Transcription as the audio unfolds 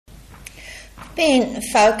been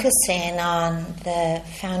focusing on the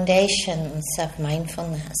foundations of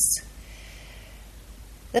mindfulness,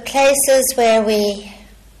 the places where we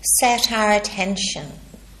set our attention,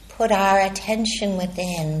 put our attention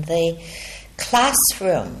within. The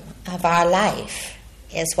classroom of our life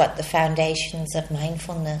is what the foundations of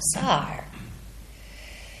mindfulness are.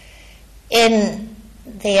 In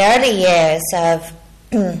the early years of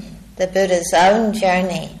the Buddha's own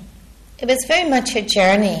journey, it was very much a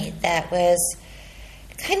journey that was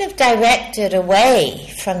kind of directed away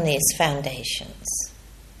from these foundations.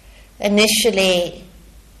 Initially,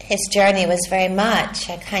 his journey was very much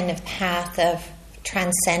a kind of path of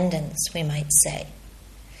transcendence, we might say,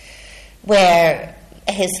 where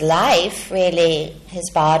his life, really, his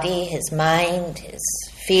body, his mind, his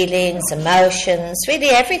feelings, emotions, really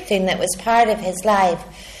everything that was part of his life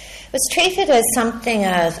was treated as something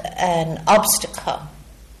of an obstacle.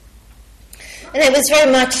 And it was very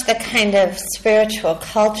much the kind of spiritual,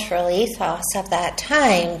 cultural ethos of that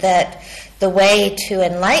time that the way to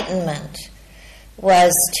enlightenment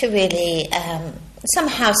was to really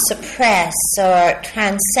somehow suppress or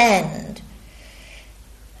transcend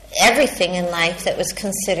everything in life that was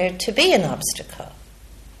considered to be an obstacle.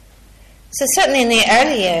 So certainly in the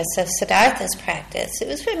early years of Siddhartha's practice, it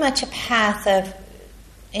was very much a path of,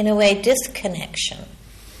 in a way, disconnection.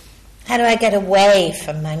 How do I get away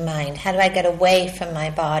from my mind? How do I get away from my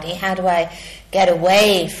body? How do I get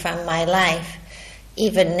away from my life?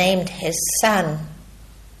 Even named his son,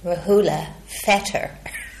 Rahula, fetter.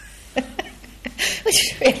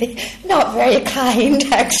 Which is really not very kind,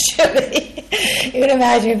 actually. You can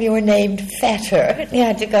imagine if you were named fetter and you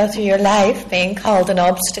had to go through your life being called an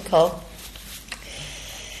obstacle.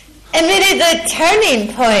 And really the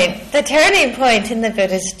turning point in the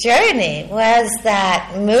Buddha's journey was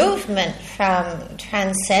that movement from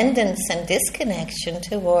transcendence and disconnection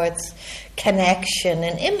towards connection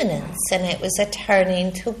and immanence, and it was a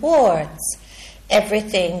turning towards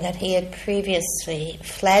everything that he had previously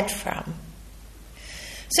fled from.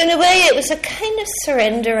 So in a way it was a kind of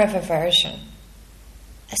surrender of aversion,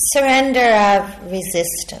 a surrender of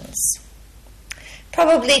resistance.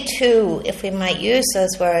 Probably too, if we might use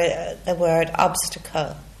the word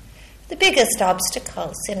obstacle, the biggest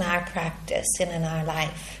obstacles in our practice and in our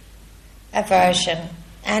life, aversion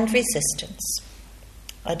and resistance.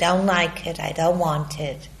 I don't like it, I don't want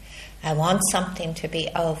it, I want something to be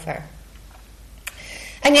over.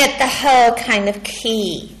 And yet the whole kind of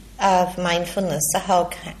key of mindfulness, the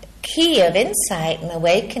whole key of insight and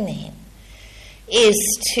awakening is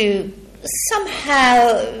to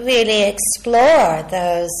somehow really explore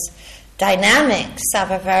those dynamics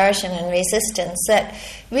of aversion and resistance that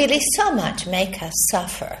really so much make us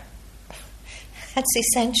suffer. That's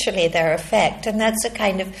essentially their effect, and that's a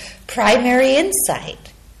kind of primary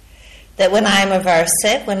insight, that when I'm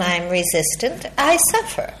aversive, when I'm resistant, I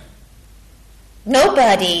suffer.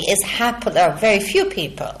 Nobody is happy, or very few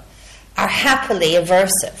people are happily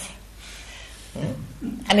aversive.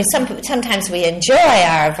 I mean, sometimes we enjoy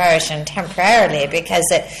our aversion temporarily because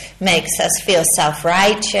it makes us feel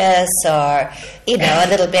self-righteous or, a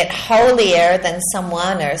little bit holier than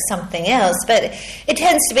someone or something else. But it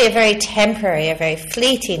tends to be a very temporary, a very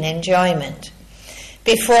fleeting enjoyment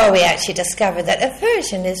before we actually discover that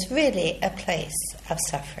aversion is really a place of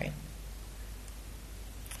suffering.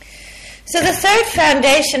 So the third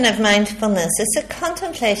foundation of mindfulness is the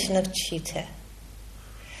contemplation of citta,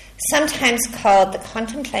 sometimes called the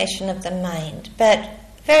contemplation of the mind, but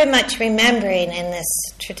very much remembering in this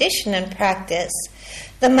tradition and practice,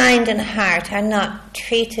 the mind and heart are not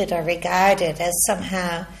treated or regarded as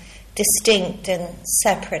somehow distinct and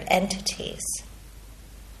separate entities.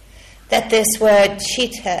 That this word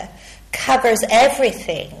citta covers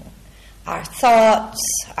everything, our thoughts,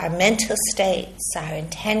 our mental states, our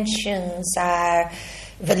intentions, our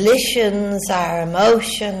volitions, our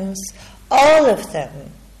emotions, all of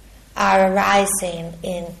them are arising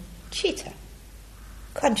in citta,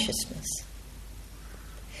 consciousness.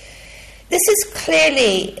 This is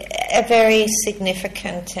clearly a very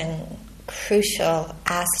significant and crucial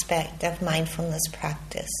aspect of mindfulness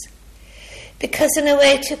practice, because in a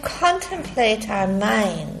way to contemplate our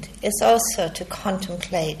mind is also to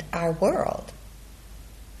contemplate our world.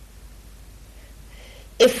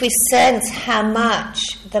 If we sense how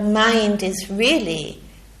much the mind is really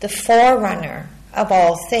the forerunner of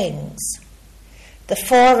all things, the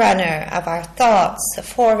forerunner of our thoughts, the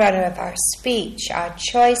forerunner of our speech, our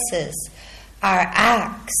choices, our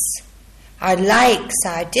acts, our likes,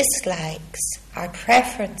 our dislikes, our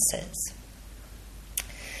preferences,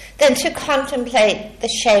 then to contemplate the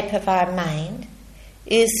shape of our mind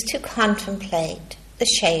is to contemplate the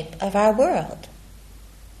shape of our world,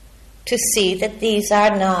 to see that these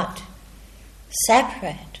are not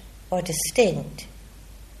separate or distinct.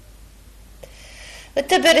 What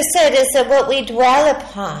the Buddha said is that what we dwell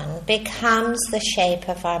upon becomes the shape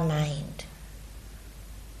of our mind.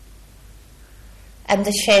 And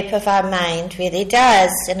the shape of our mind really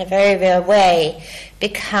does, in a very real way,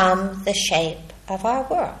 become the shape of our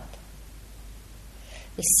world.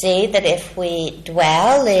 We see that if we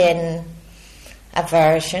dwell in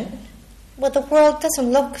aversion, well, the world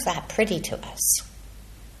doesn't look that pretty to us.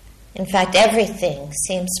 In fact, everything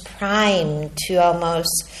seems primed to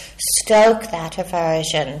almost stoke that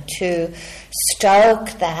aversion, to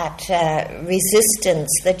stoke that resistance,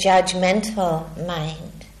 the judgmental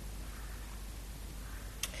mind.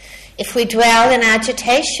 If we dwell in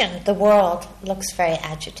agitation, the world looks very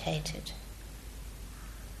agitated.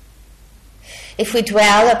 If we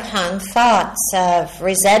dwell upon thoughts of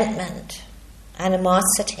resentment,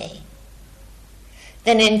 animosity,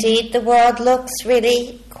 then indeed the world looks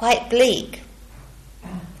really quite bleak.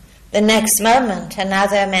 The next moment,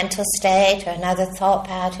 another mental state or another thought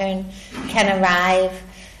pattern can arrive,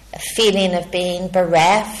 a feeling of being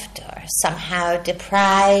bereft or somehow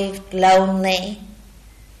deprived, lonely.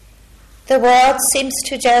 The world seems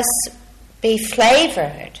to just be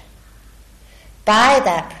flavored by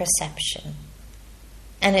that perception,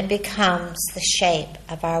 and it becomes the shape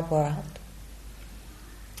of our world.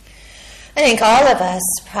 I think all of us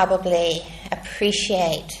probably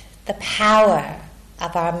appreciate the power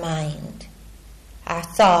of our mind, our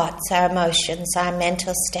thoughts, our emotions, our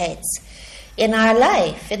mental states in our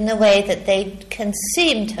life, in the way that they can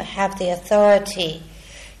seem to have the authority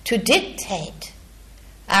to dictate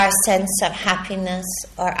our sense of happiness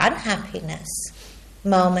or unhappiness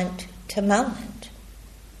moment to moment.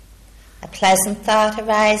 A pleasant thought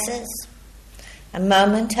arises, a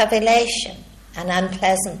moment of elation. An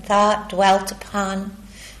unpleasant thought dwelt upon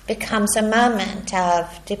becomes a moment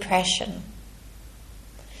of depression.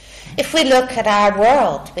 If we look at our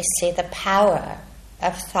world, we see the power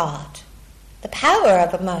of thought, the power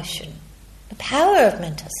of emotion, the power of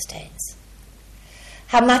mental states.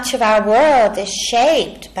 How much of our world is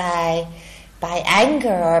shaped by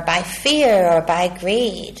anger or by fear or by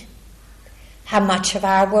greed. How much of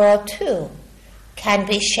our world, too, can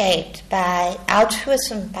be shaped by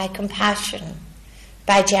altruism, by compassion,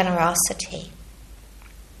 by generosity.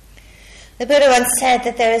 The Buddha once said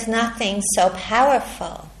that there is nothing so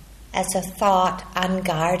powerful as a thought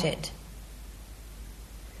unguarded.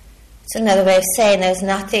 It's another way of saying there's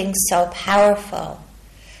nothing so powerful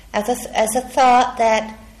as a thought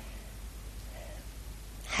that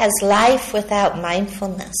has life without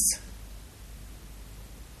mindfulness.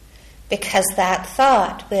 Because that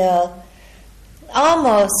thought will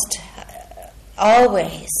almost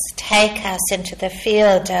always take us into the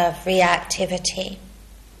field of reactivity.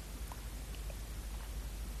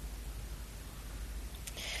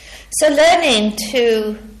 So learning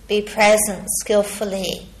to be present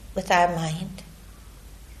skillfully with our mind,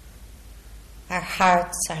 our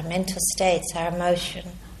hearts, our mental states, our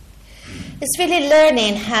emotion, is really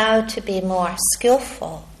learning how to be more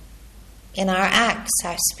skillful in our acts,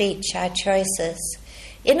 our speech, our choices,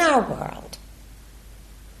 in our world.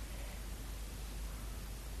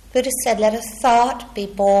 Buddha said, let a thought be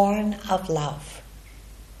born of love.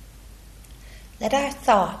 Let our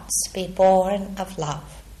thoughts be born of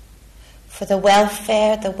love for the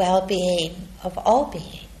welfare, the well-being of all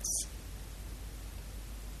beings.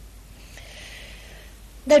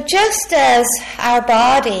 Now, just as our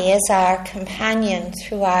body is our companion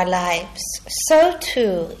through our lives, so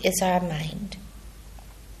too is our mind.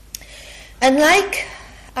 And like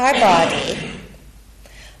our body,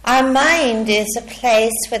 our mind is a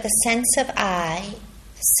place where the sense of I,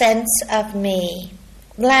 sense of me,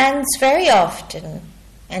 lands very often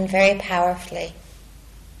and very powerfully.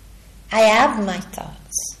 I am my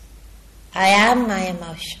thoughts. I am my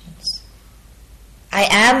emotions. I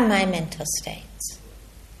am my mental states.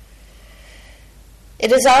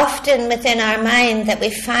 It is often within our mind that we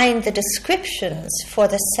find the descriptions for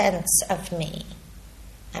the sense of me.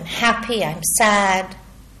 I'm happy, I'm sad,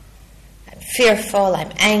 I'm fearful,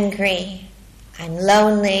 I'm angry, I'm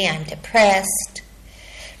lonely, I'm depressed.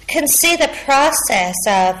 We can see the process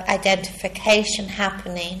of identification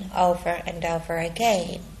happening over and over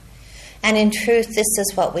again. And in truth, this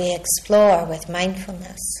is what we explore with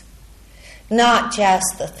mindfulness. Not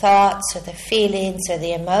just the thoughts or the feelings or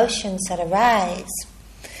the emotions that arise,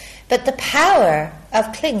 but the power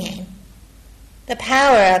of clinging, the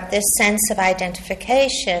power of this sense of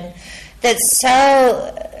identification that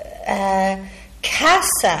so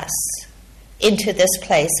casts us into this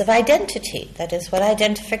place of identity. That is what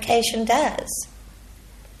identification does.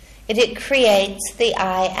 It creates the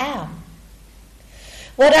I am.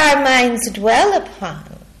 What our minds dwell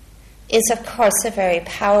upon is, of course, a very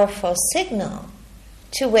powerful signal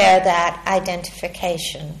to where that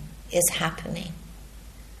identification is happening.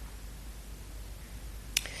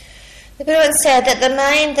 The Buddha once said that the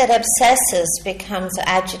mind that obsesses becomes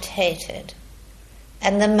agitated,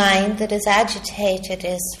 and the mind that is agitated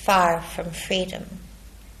is far from freedom.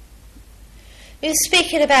 He was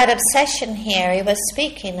speaking about obsession here. He was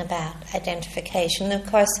speaking about identification. Of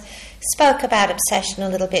course, spoke about obsession a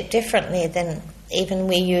little bit differently than even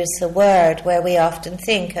we use the word, where we often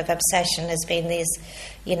think of obsession as being these,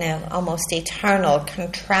 almost eternal,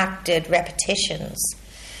 contracted repetitions.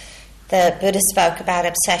 The Buddha spoke about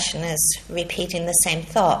obsession as repeating the same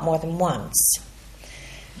thought more than once.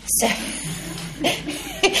 So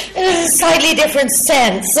there's a slightly different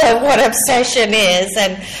sense of what obsession is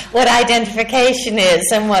and what identification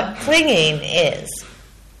is and what clinging is.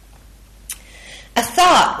 A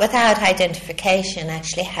thought without identification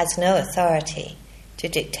actually has no authority to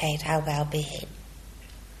dictate our well-being.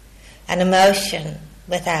 An emotion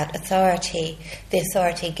without authority, the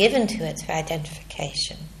authority given to it through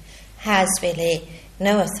identification, has really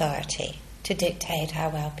no authority to dictate our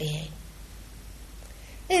well-being.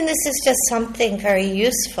 And this is just something very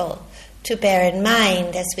useful to bear in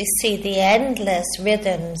mind as we see the endless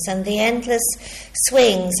rhythms and the endless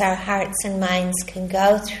swings our hearts and minds can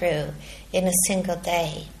go through in a single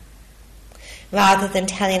day. Rather than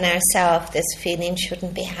telling ourselves this feeling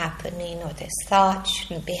shouldn't be happening or this thought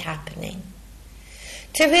shouldn't be happening.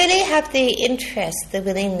 To really have the interest, the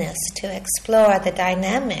willingness to explore the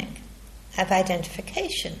dynamic of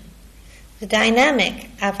identification, the dynamic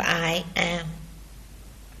of I am.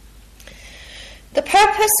 The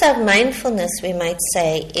purpose of mindfulness, we might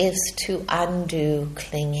say, is to undo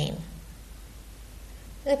clinging.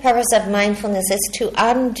 The purpose of mindfulness is to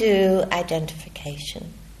undo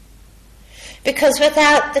identification. Because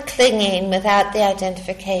without the clinging, without the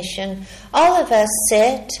identification, all of us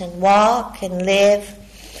sit and walk and live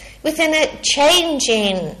within a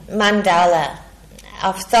changing mandala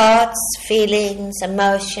of thoughts, feelings,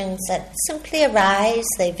 emotions that simply arise,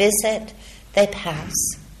 they visit, they pass.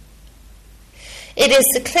 It is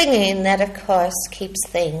the clinging that, of course, keeps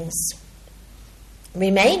things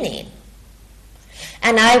remaining.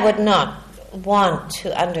 And I would not want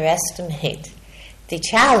to underestimate the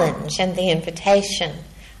challenge and the invitation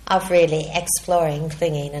of really exploring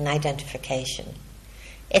clinging and identification.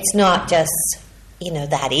 It's not just,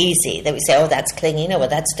 that easy that we say, oh, that's clinging, oh, well,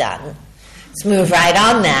 that's done. Let's move right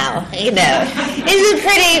on now, It's a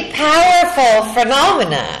pretty powerful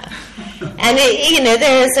phenomena. And,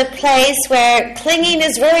 there is a place where clinging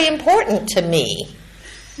is very important to me.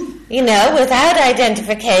 Without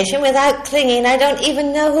identification, without clinging, I don't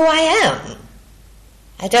even know who I am.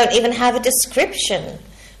 I don't even have a description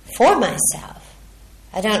for myself.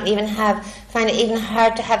 I don't even find it even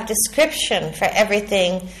hard to have a description for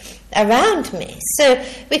everything around me. So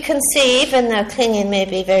we can see, even though clinging may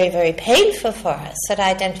be very, very painful for us, that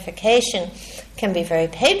identification can be very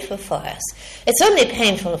painful for us. It's only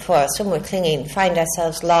painful for us when we're clinging, find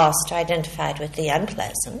ourselves lost or identified with the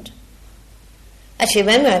unpleasant. Actually,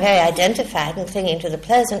 when we're very identified and clinging to the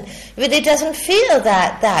pleasant, it really doesn't feel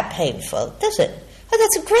that painful, does it? Oh,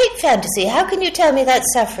 that's a great fantasy. How can you tell me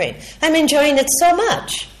that's suffering? I'm enjoying it so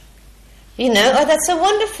much. Or that's a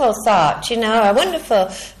wonderful thought, or a wonderful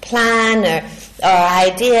plan or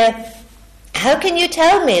idea. How can you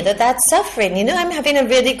tell me that that's suffering? I'm having a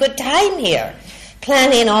really good time here.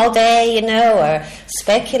 Planning all day, or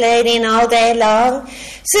speculating all day long.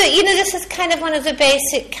 So, this is kind of one of the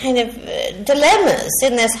basic kind of dilemmas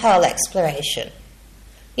in this whole exploration.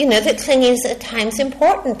 That clinging is at times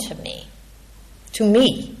important to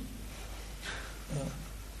me.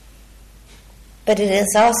 But it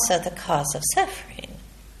is also the cause of suffering.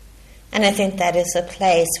 And I think that is a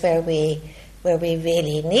place where we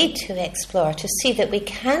really need to explore, to see that we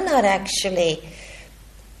cannot actually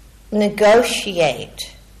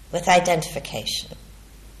negotiate with identification.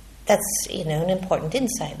 That's, an important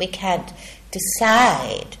insight. We can't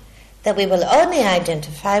decide that we will only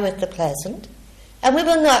identify with the pleasant and we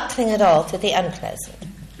will not cling at all to the unpleasant.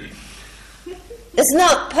 It's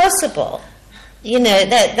not possible.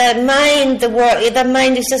 That the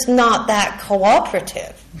mind is just not that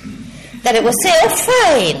cooperative. That it will say, oh,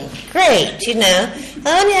 fine, great,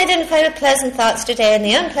 I'll only identify with pleasant thoughts today and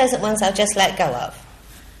the unpleasant ones I'll just let go of.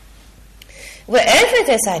 Wherever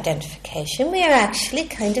there's identification, we are actually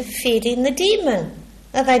kind of feeding the demon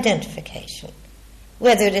of identification,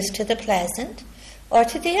 whether it is to the pleasant or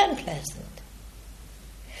to the unpleasant.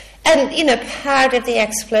 And, part of the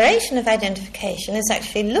exploration of identification is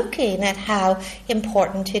actually looking at how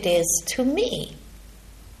important it is to me.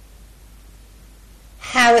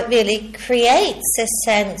 How it really creates this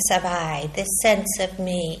sense of I, this sense of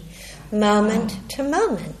me, moment to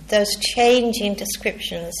moment, those changing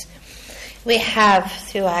descriptions we have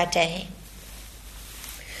through our day.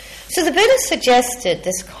 So the Buddha suggested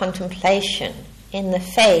this contemplation in the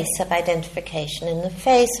face of identification, in the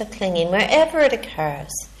face of clinging, wherever it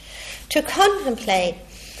occurs, to contemplate,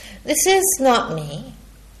 this is not me,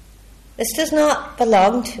 this does not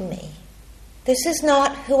belong to me, this is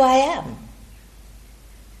not who I am.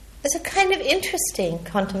 It's a kind of interesting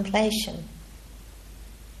contemplation.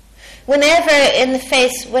 Whenever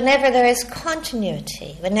there is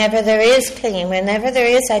continuity, whenever there is clinging, whenever there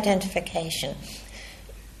is identification,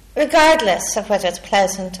 regardless of whether it's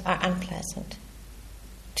pleasant or unpleasant,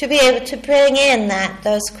 to be able to bring in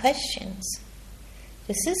those questions.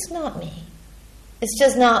 This is not me. This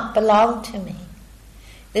does not belong to me.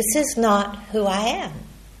 This is not who I am.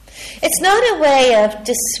 It's not a way of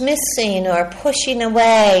dismissing or pushing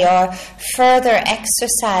away or further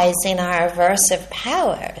exercising our aversive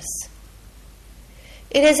powers.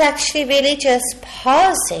 It is actually really just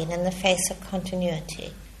pausing in the face of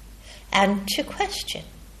continuity and to question.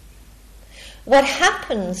 What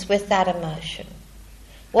happens with that emotion?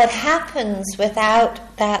 What happens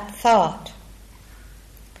without that thought?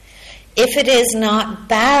 If it is not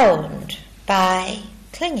bound by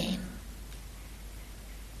clinging.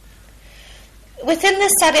 Within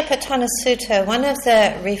the Satipatthana Sutta, one of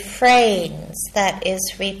the refrains that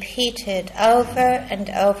is repeated over and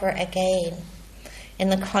over again in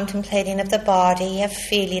the contemplating of the body, of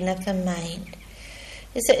feeling of the mind,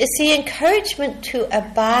 is the encouragement to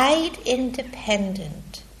abide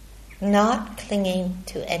independent, not clinging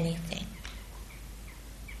to anything.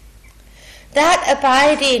 That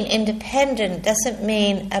abiding independent doesn't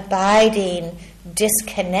mean abiding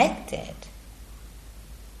disconnected.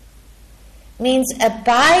 It means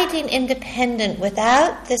abiding independent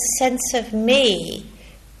without the sense of me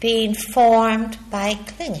being formed by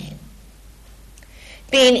clinging.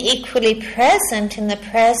 Being equally present in the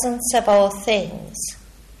presence of all things,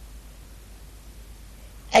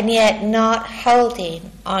 and yet not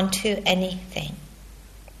holding onto anything.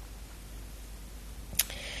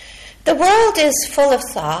 The world is full of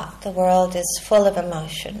thought, the world is full of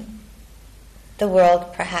emotion. The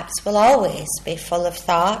world perhaps will always be full of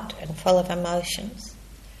thought and full of emotions.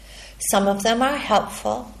 Some of them are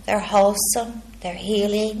helpful, they're wholesome, they're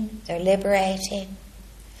healing, they're liberating.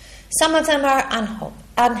 Some of them are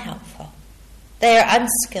unhelpful, they are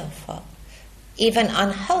unskillful, even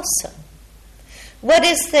unwholesome. What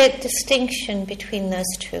is the distinction between those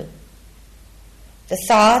two? The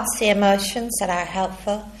thoughts, the emotions that are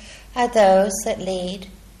helpful are those that lead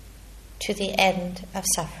to the end of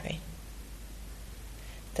suffering.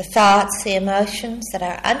 The thoughts, the emotions that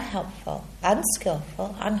are unhelpful,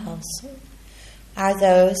 unskillful, unwholesome are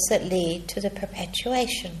those that lead to the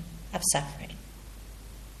perpetuation of suffering.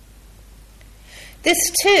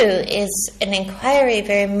 This too is an inquiry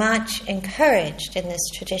very much encouraged in this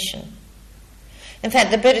tradition. In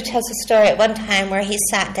fact, the Buddha tells a story at one time where he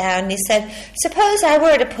sat down and he said, suppose I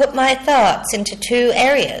were to put my thoughts into two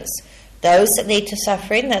areas, those that lead to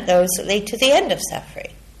suffering and those that lead to the end of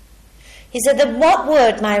suffering. He said, then what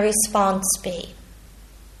would my response be?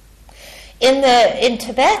 In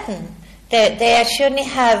Tibetan, they actually only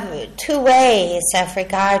have two ways of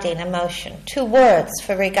regarding emotion, two words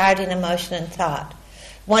for regarding emotion and thought.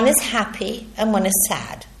 One is happy and one is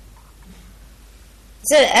sad.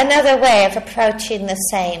 It's another way of approaching the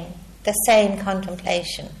same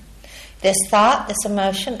contemplation. This thought, this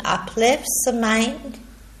emotion uplifts the mind,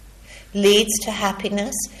 leads to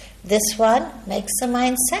happiness. This one makes the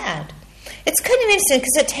mind sad. It's kind of interesting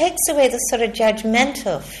because it takes away the sort of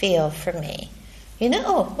judgmental feel for me.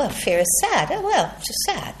 Fear is sad. Oh, well, it's just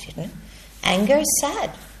sad, Anger is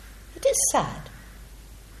sad. It is sad.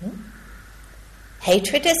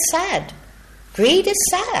 Hatred is sad. Greed is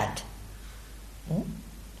sad.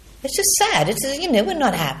 It's just sad. It's, we're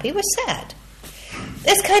not happy, we're sad.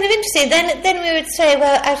 It's kind of interesting. Then we would say,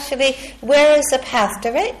 well, actually, where is the path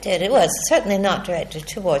directed? It was certainly not directed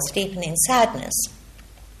towards deepening sadness.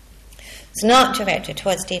 It's not directed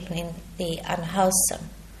towards deepening the unwholesome.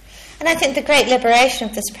 And I think the great liberation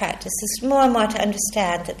of this practice is more and more to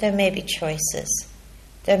understand that there may be choices.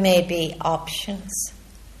 There may be options.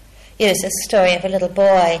 There's a story of a little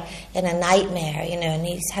boy in a nightmare, and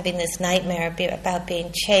he's having this nightmare about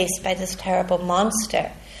being chased by this terrible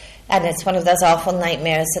monster. And it's one of those awful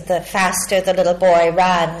nightmares that the faster the little boy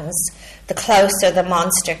runs, the closer the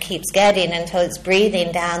monster keeps getting until it's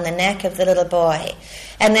breathing down the neck of the little boy.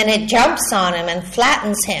 And then it jumps on him and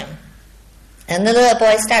flattens him. And the little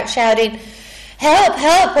boy starts shouting, "Help,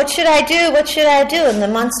 help, what should I do, what should I do?" And the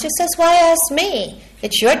monster says, "Why ask me?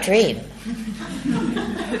 It's your dream."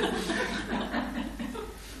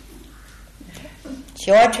 It's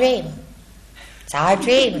your dream. It's our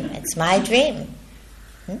dream. It's my dream.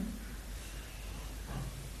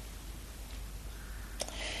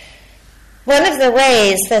 One of the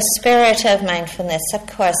ways the spirit of mindfulness, of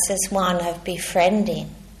course, is one of befriending.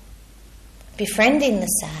 Befriending the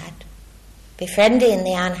sad. Befriending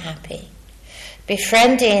the unhappy.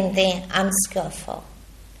 Befriending the unskillful.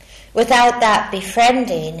 Without that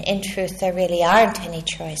befriending, in truth, there really aren't any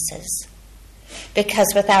choices. Because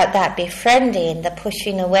without that befriending, the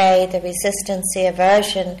pushing away, the resistance, the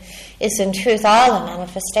aversion, is in truth all a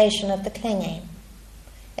manifestation of the clinging.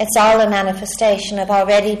 It's all a manifestation of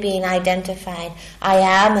already being identified. I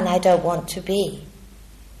am and I don't want to be.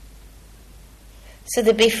 So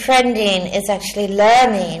the befriending is actually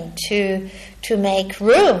learning to make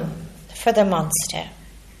room for the monster.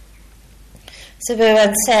 So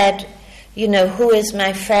Buddha said, who is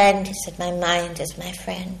my friend? He said, my mind is my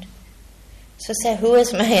friend. So say, who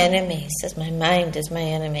is my enemy? He says, my mind is my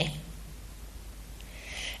enemy.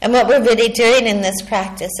 And what we're really doing in this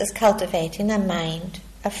practice is cultivating a mind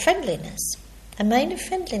of friendliness. A mind of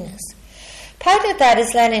friendliness. Part of that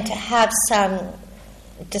is learning to have some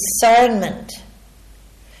discernment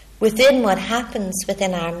within what happens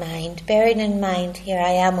within our mind. Bearing in mind, here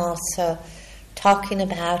I am also talking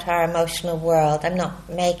about our emotional world. I'm not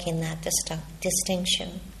making that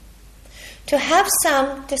distinction. To have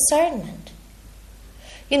some discernment.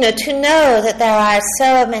 To know that there are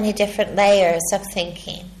so many different layers of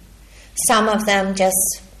thinking. Some of them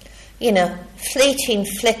just, fleeting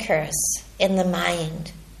flickers in the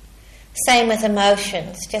mind. Same with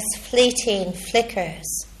emotions, just fleeting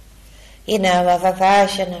flickers, of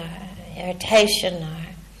aversion or irritation or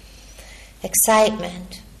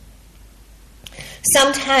excitement.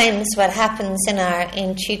 Sometimes what happens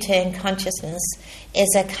in chitta and consciousness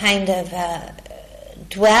is a kind of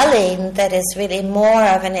dwelling that is really more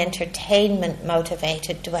of an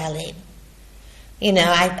entertainment-motivated dwelling.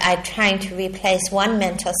 I'm trying to replace one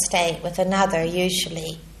mental state with another,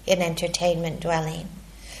 usually in entertainment dwelling.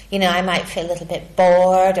 I might feel a little bit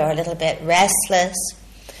bored or a little bit restless.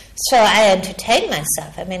 So I entertain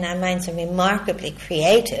myself. Our minds are remarkably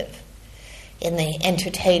creative in the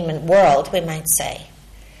entertainment world, we might say.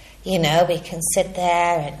 We can sit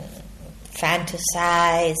there and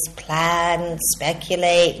fantasize, plan,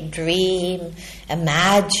 speculate, dream,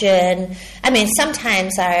 imagine.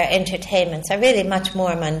 Sometimes our entertainments are really much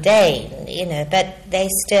more mundane, but they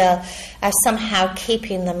still are somehow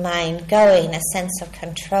keeping the mind going, a sense of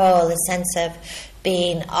control, a sense of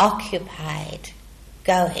being occupied,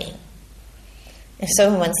 going. If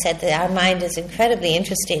someone said that our mind is incredibly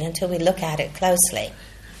interesting until we look at it closely,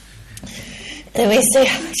 then we say,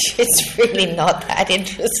 it's really not that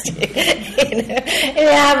interesting.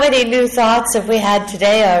 How many new thoughts have we had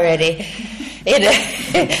today already?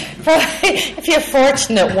 Probably, if you're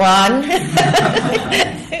fortunate, one.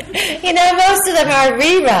 Most of them are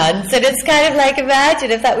reruns, and it's kind of like,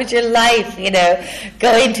 imagine if that was your life,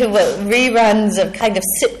 going to reruns of kind of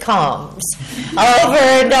sitcoms over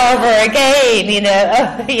and over again,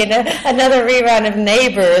 another rerun of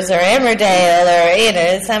Neighbours or Emmerdale or,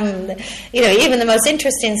 even the most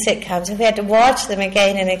interesting sitcoms, if we had to watch them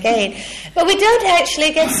again and again. But we don't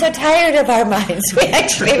actually get so tired of our minds. We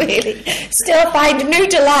actually really still find new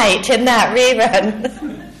delight in that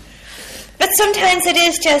rerun. But sometimes it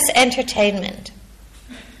is just entertainment.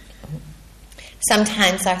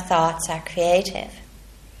 Sometimes our thoughts are creative.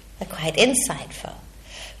 They're quite insightful.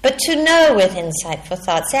 But to know with insightful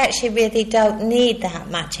thoughts, they actually really don't need that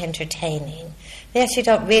much entertaining. They actually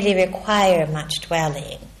don't really require much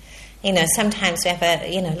dwelling. Sometimes we have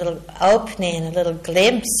a little opening, a little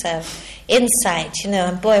glimpse of insight,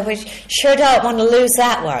 and boy, we sure don't want to lose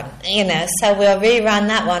that one, so we'll rerun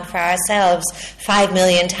that one for ourselves 5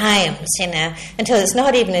 million times, until it's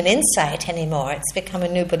not even an insight anymore. It's become a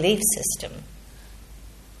new belief system.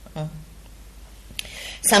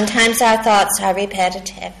 Sometimes our thoughts are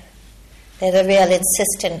repetitive. They're the real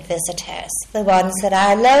insistent visitors, the ones that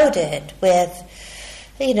are loaded with,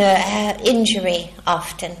 injury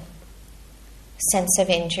often. Sense of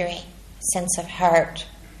injury, sense of hurt,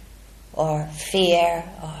 or fear,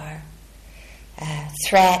 or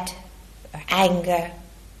threat, or anger.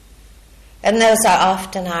 And those are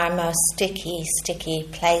often our most sticky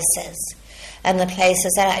places, and the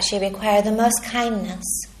places that actually require the most kindness,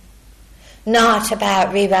 not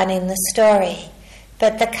about rerunning the story,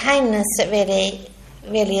 but the kindness that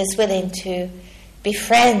really is willing to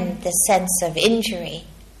befriend the sense of injury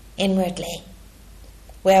inwardly,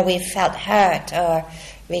 where we've felt hurt or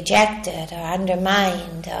rejected or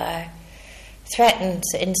undermined or threatened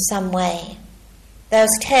in some way.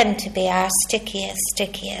 Those tend to be our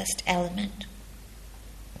stickiest element.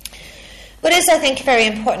 What is, I think, very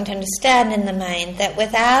important to understand in the mind, that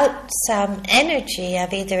without some energy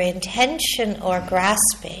of either intention or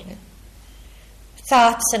grasping,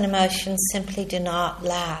 thoughts and emotions simply do not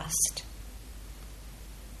last.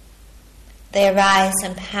 They arise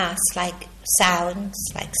and pass like sounds,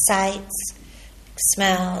 like sights, like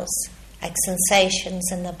smells, like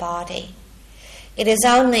sensations in the body. It is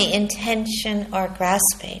only intention or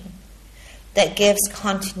grasping that gives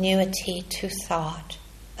continuity to thought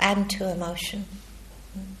and to emotion.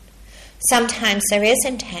 Sometimes there is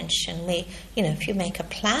intention. If you make a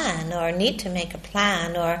plan or need to make a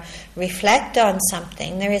plan or reflect on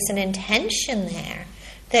something, there is an intention there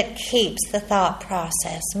that keeps the thought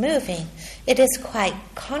process moving. It is quite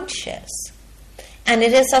conscious. And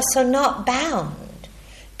it is also not bound,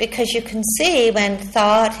 because you can see when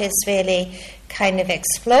thought is really kind of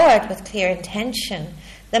explored with clear intention,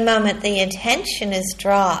 the moment the intention is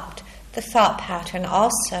dropped, the thought pattern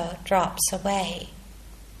also drops away.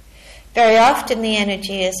 Very often the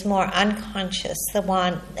energy is more unconscious, the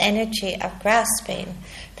one energy of grasping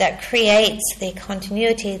that creates the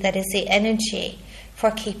continuity, that is the energy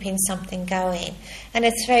for keeping something going. And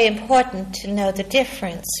it's very important to know the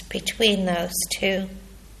difference between those two.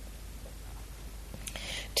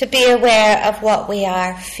 To be aware of what we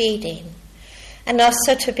are feeding, and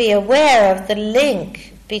also to be aware of the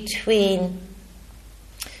link between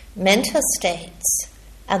mental states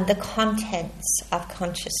and the contents of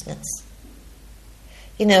consciousness.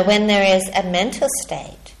 When there is a mental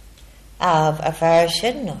state of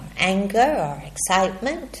aversion or anger or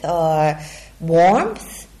excitement or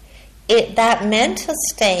warmth, that mental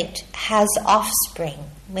state has offspring,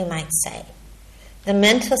 we might say. The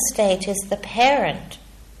mental state is the parent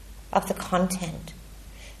of the content.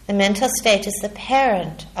 The mental state is the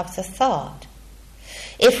parent of the thought.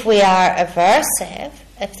 If we are aversive,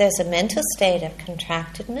 if there's a mental state of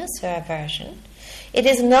contractedness or aversion, it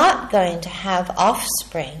is not going to have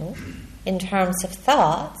offspring in terms of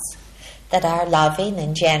thoughts that are loving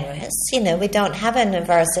and generous. We don't have an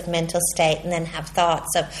aversive mental state and then have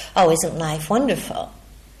thoughts of, oh, isn't life wonderful?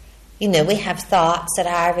 We have thoughts that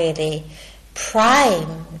are really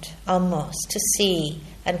primed almost to see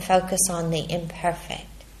and focus on the imperfect.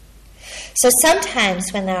 So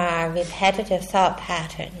sometimes when there are repetitive thought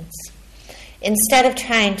patterns, instead of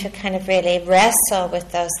trying to kind of really wrestle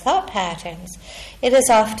with those thought patterns, it is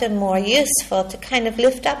often more useful to kind of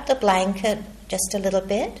lift up the blanket just a little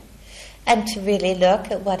bit and to really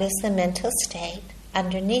look at what is the mental state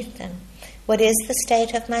underneath them. What is the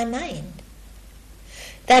state of my mind?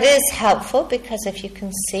 That is helpful, because if you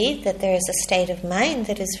can see that there is a state of mind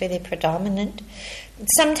that is really predominant,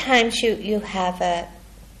 sometimes you have a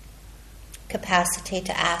capacity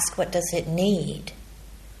to ask, what does it need?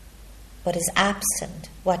 What is absent?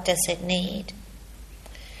 What does it need?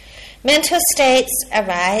 Mental states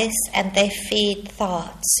arise and they feed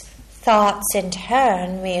thoughts. Thoughts in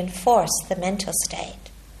turn reinforce the mental state.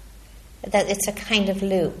 That it's a kind of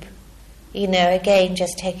loop. Again,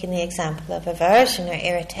 just taking the example of aversion or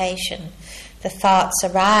irritation. The thoughts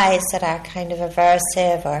arise that are kind of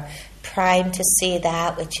aversive or primed to see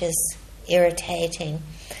that which is irritating.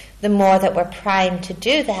 The more that we're primed to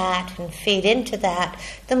do that and feed into that,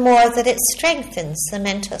 the more that it strengthens the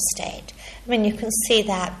mental state. You can see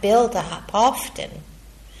that build up often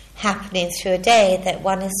happening through a day, that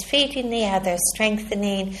one is feeding the other,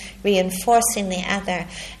 strengthening, reinforcing the other.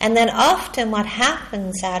 And then often what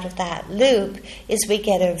happens out of that loop is we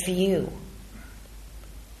get a view.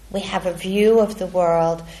 We have a view of the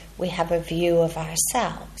world, we have a view of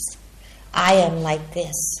ourselves. I am like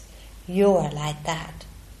this, you are like that.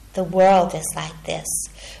 The world is like this.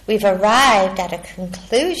 We've arrived at a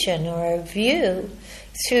conclusion or a view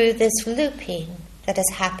through this looping that is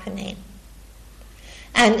happening.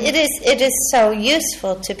 And it is so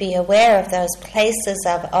useful to be aware of those places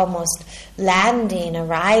of almost landing,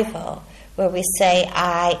 arrival, where we say,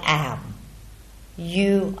 I am,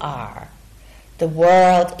 you are, the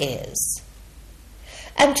world is.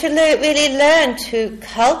 And to really learn to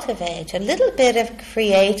cultivate a little bit of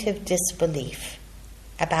creative disbelief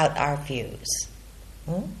about our views.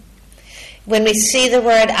 When we see the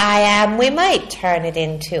word I am, we might turn it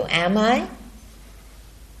into am I?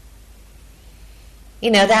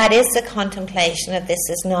 That is the contemplation of this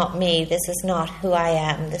is not me, this is not who I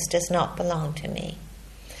am, this does not belong to me.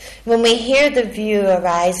 When we hear the view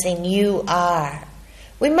arising, you are,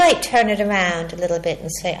 we might turn it around a little bit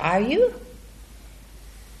and say, are you?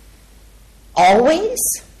 Always?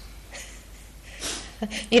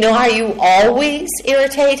 Are you always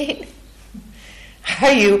irritating?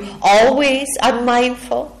 Are you always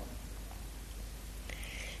unmindful?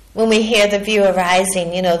 When we hear the view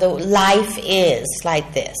arising, the life is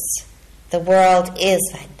like this. The world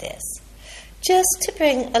is like this. Just to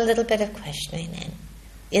bring a little bit of questioning in.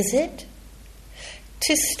 Is it?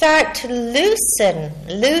 To start to loosen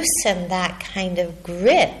that kind of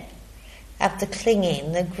grip of the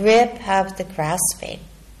clinging, the grip of the grasping.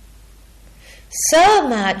 So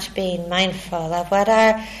much being mindful of what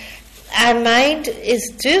our mind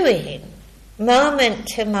is doing moment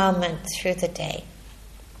to moment through the day.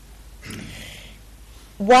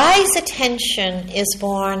 Wise attention is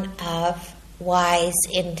born of wise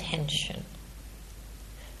intention.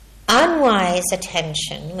 Unwise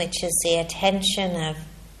attention, which is the attention of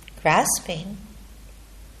grasping,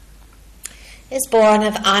 is born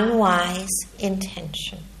of unwise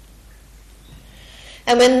intention.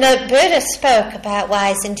 And when the Buddha spoke about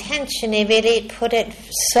wise intention, he really put it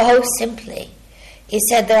so simply. He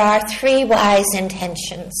said there are 3 wise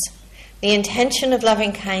intentions. The intention of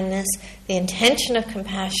loving kindness, the intention of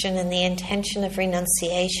compassion, and the intention of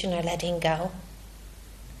renunciation or letting go.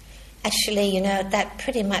 Actually, that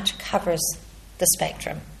pretty much covers the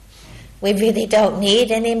spectrum. We really don't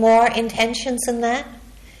need any more intentions than that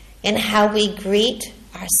in how we greet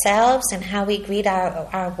ourselves, in how we greet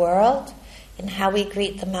our world, in how we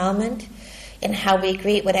greet the moment, in how we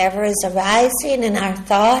greet whatever is arising in our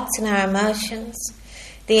thoughts and our emotions.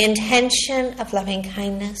 The intention of loving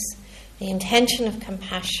kindness, the intention of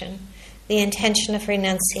compassion, the intention of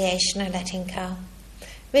renunciation or letting go,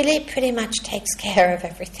 really pretty much takes care of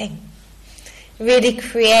everything. Really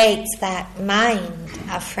creates that mind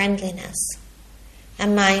of friendliness, a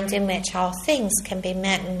mind in which all things can be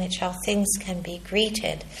met, in which all things can be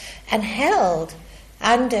greeted and held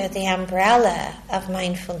under the umbrella of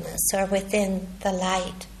mindfulness or within the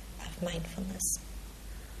light of mindfulness.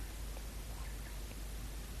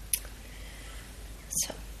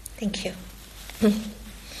 So, thank you.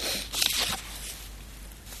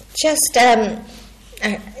 Just a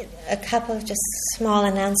couple of just small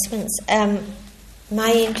announcements.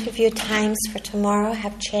 My interview times for tomorrow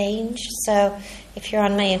have changed, so if you're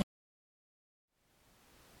on my...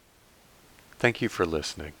 Thank you for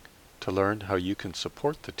listening. To learn how you can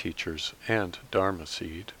support the teachers and Dharma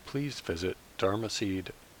Seed, please visit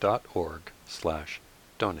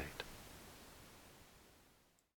dharmaseed.org/donate.